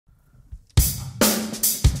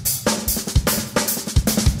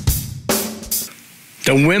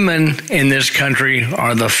The women in this country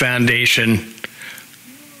are the foundation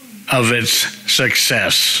of its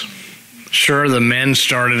success. Sure, the men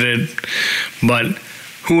started it, but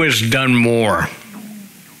who has done more?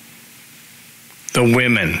 The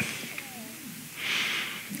women.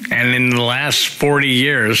 And in the last 40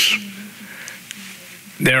 years,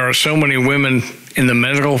 there are so many women in the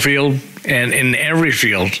medical field and in every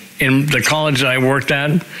field. In the college I worked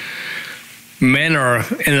at, men are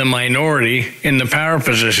in the minority in the power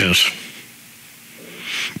positions.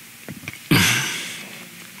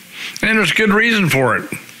 And there's good reason for it.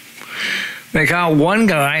 They caught one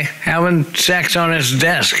guy having sex on his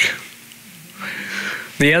desk.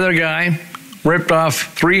 The other guy ripped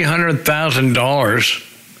off $300,000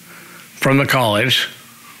 from the college.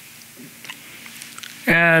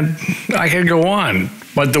 And I could go on.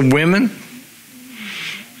 But the women,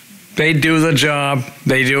 they do the job.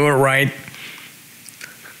 They do it right.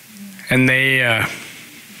 And they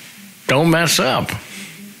don't mess up.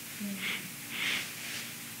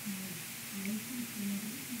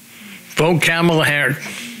 Vote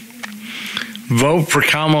for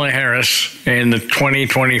Kamala Harris in the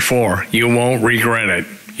 2024. You won't regret it.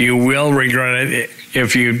 You will regret it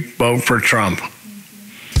if you vote for Trump.